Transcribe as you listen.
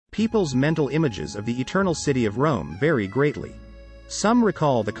People's mental images of the eternal city of Rome vary greatly. Some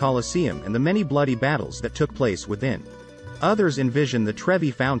recall the Colosseum and the many bloody battles that took place within. Others envision the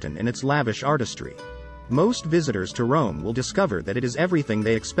Trevi Fountain and its lavish artistry. Most visitors to Rome will discover that it is everything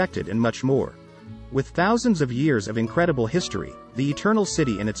they expected and much more. With thousands of years of incredible history, the eternal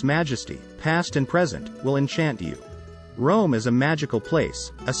city in its majesty, past and present, will enchant you. Rome is a magical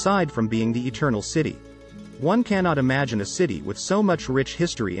place, aside from being the eternal city. One cannot imagine a city with so much rich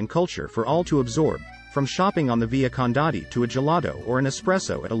history and culture for all to absorb, from shopping on the Via Condotti to a gelato or an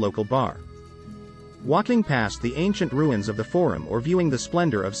espresso at a local bar. Walking past the ancient ruins of the Forum or viewing the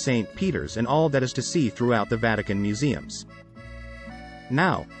splendor of St. Peter's and all that is to see throughout the Vatican museums.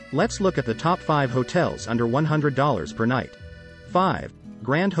 Now, let's look at the top 5 hotels under $100 per night. 5.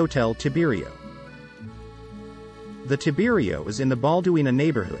 Grand Hotel Tiberio. The Tiberio is in the Balduina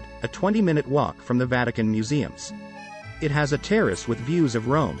neighborhood, a 20-minute walk from the Vatican museums. It has a terrace with views of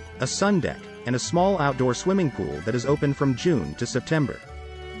Rome, a sun deck, and a small outdoor swimming pool that is open from June to September.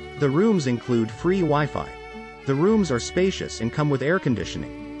 The rooms include free Wi-Fi. The rooms are spacious and come with air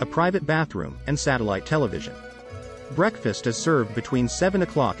conditioning, a private bathroom, and satellite television. Breakfast is served between 7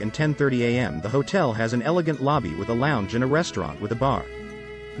 o'clock and 10:30 a.m. The hotel has an elegant lobby with a lounge and a restaurant with a bar.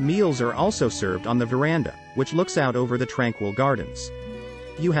 Meals are also served on the veranda, which looks out over the tranquil gardens.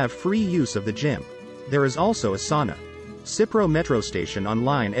 You have free use of the gym. There is also a sauna. Cipro metro station on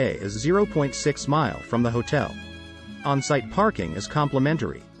Line A is 0.6 mile from the hotel. On-site parking is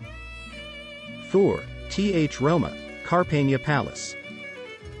complimentary. 4. Roma, Carpegna Palace.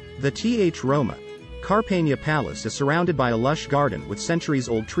 The Roma, Carpegna Palace is surrounded by a lush garden with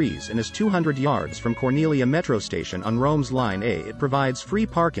centuries-old trees and is 200 yards from Cornelia metro station on Rome's Line A. It provides free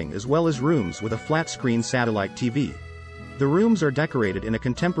parking as well as rooms with a flat-screen satellite TV. The rooms are decorated in a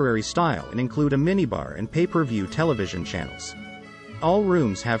contemporary style and include a minibar and pay-per-view television channels. All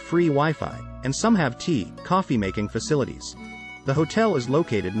rooms have free Wi-Fi, and some have tea, coffee-making facilities. The hotel is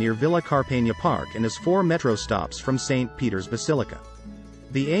located near Villa Carpegna Park and is 4 metro stops from St. Peter's Basilica.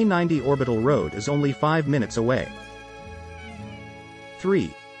 The A90 orbital road is only 5 minutes away. 3.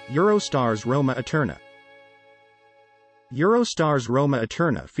 Eurostars Roma Aeterna. Eurostars Roma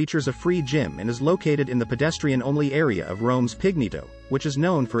Aeterna features a free gym and is located in the pedestrian-only area of Rome's Pignito, which is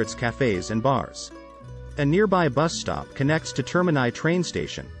known for its cafes and bars. A nearby bus stop connects to Termini train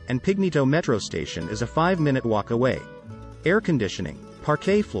station, and Pignito metro station is a 5-minute walk away. Air conditioning,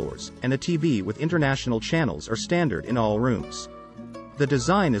 parquet floors, and a TV with international channels are standard in all rooms. The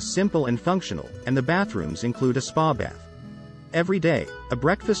design is simple and functional, and the bathrooms include a spa bath. Every day, a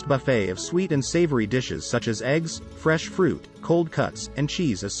breakfast buffet of sweet and savory dishes such as eggs, fresh fruit, cold cuts, and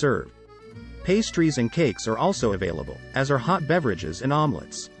cheese is served. Pastries and cakes are also available, as are hot beverages and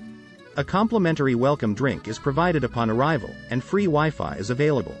omelets. A complimentary welcome drink is provided upon arrival, and free Wi-Fi is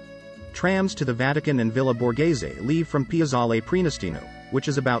available. Trams to the Vatican and Villa Borghese leave from Piazzale Prenestino, which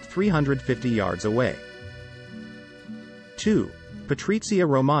is about 350 yards away. 2. Patrizia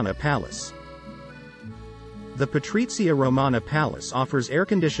Romana Palace. The Patrizia Romana Palace offers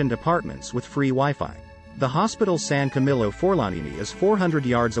air-conditioned apartments with free Wi-Fi. The Hospital San Camillo Forlanini is 400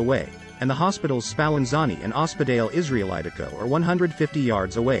 yards away, and the hospitals Spallanzani and Ospedale Israelitico are 150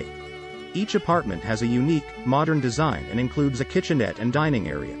 yards away. Each apartment has a unique, modern design and includes a kitchenette and dining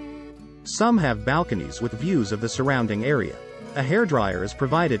area. Some have balconies with views of the surrounding area. A hairdryer is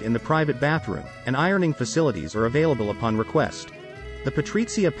provided in the private bathroom, and ironing facilities are available upon request. The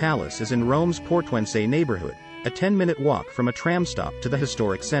Patrizia Palace is in Rome's Portuense neighborhood, a 10-minute walk from a tram stop to the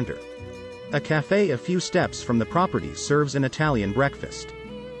historic center. A cafe a few steps from the property serves an Italian breakfast.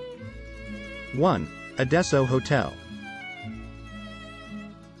 1. Adesso Hotel.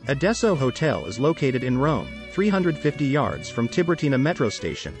 Adesso Hotel is located in Rome, 350 yards from Tiburtina metro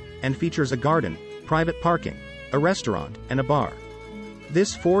station, and features a garden, private parking, a restaurant, and a bar.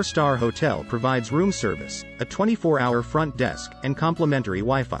 This 4-star hotel provides room service, a 24-hour front desk, and complimentary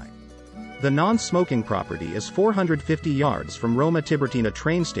Wi-Fi. The non-smoking property is 450 yards from Roma Tiburtina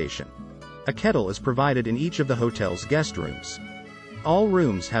train station. A kettle is provided in each of the hotel's guest rooms. All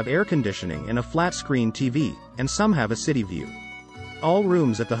rooms have air conditioning and a flat-screen TV, and some have a city view. All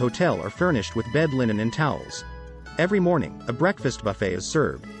rooms at the hotel are furnished with bed linen and towels. Every morning, a breakfast buffet is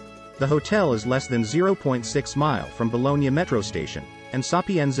served. The hotel is less than 0.6 mile from Bologna metro station, and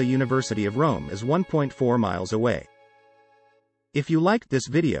Sapienza University of Rome is 1.4 miles away. If you liked this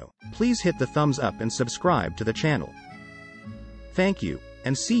video, please hit the thumbs up and subscribe to the channel. Thank you,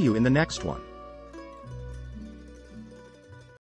 and see you in the next one.